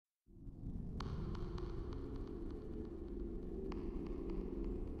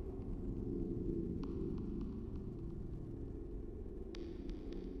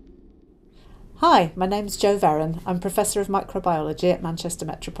Hi, my name's Jo Verran. I'm Professor of Microbiology at Manchester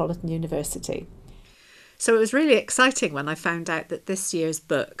Metropolitan University. So it was really exciting when I found out that this year's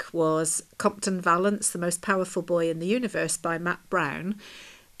book was Compton Valance, The Most Powerful Boy in the Universe by Matt Brown,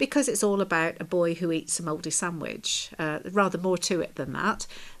 because it's all about a boy who eats a mouldy sandwich. Rather more to it than that.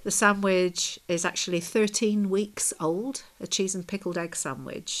 The sandwich is actually 13 weeks old, a cheese and pickled egg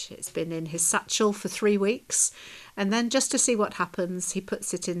sandwich. It's been in his satchel for 3 weeks, and then just to see what happens, he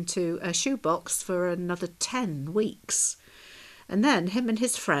puts it into a shoebox for another 10 weeks. And then him and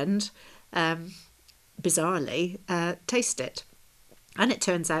his friend, bizarrely, taste it. And it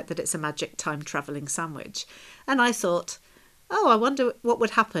turns out that it's a magic time travelling sandwich. And I thought, oh, I wonder what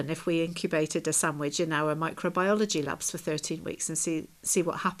would happen if we incubated a sandwich in our microbiology labs for 13 weeks and see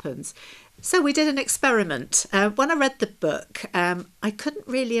what happens. So we did an experiment. When I read the book, I couldn't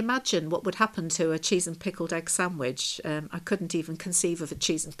really imagine what would happen to a cheese and pickled egg sandwich. I couldn't even conceive of a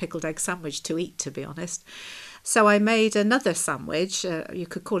cheese and pickled egg sandwich to eat, to be honest. So I made another sandwich. You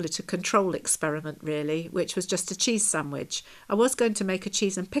could call it a control experiment, really, which was just a cheese sandwich. I was going to make a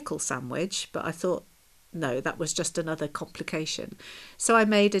cheese and pickle sandwich, but I thought, no, that was just another complication. So I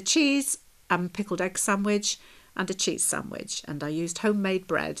made a cheese and pickled egg sandwich and a cheese sandwich, and I used homemade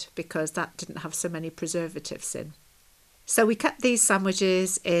bread because that didn't have so many preservatives in. So we kept these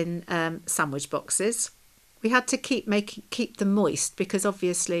sandwiches in sandwich boxes. We had to keep them moist because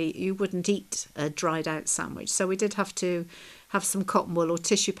obviously you wouldn't eat a dried out sandwich. So we did have to have some cotton wool or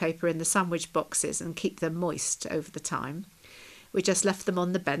tissue paper in the sandwich boxes and keep them moist over the time. We just left them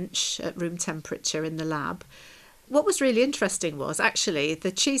on the bench at room temperature in the lab. What was really interesting was actually the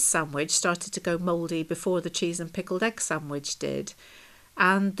cheese sandwich started to go mouldy before the cheese and pickled egg sandwich did.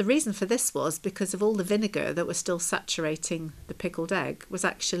 And the reason for this was because of all the vinegar that was still saturating the pickled egg was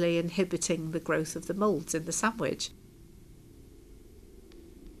actually inhibiting the growth of the moulds in the sandwich.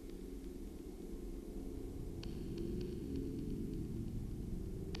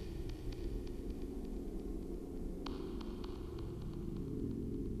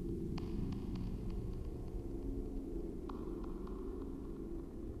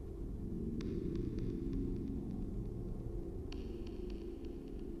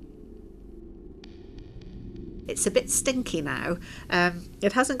 It's a bit stinky now.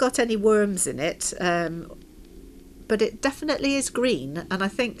 It hasn't got any worms in it, but it definitely is green. And I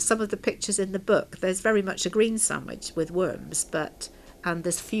think some of the pictures in the book, there's very much a green sandwich with worms, and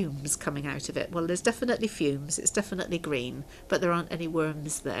there's fumes coming out of it. Well, there's definitely fumes. It's definitely green, but there aren't any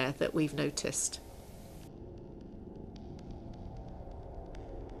worms there that we've noticed.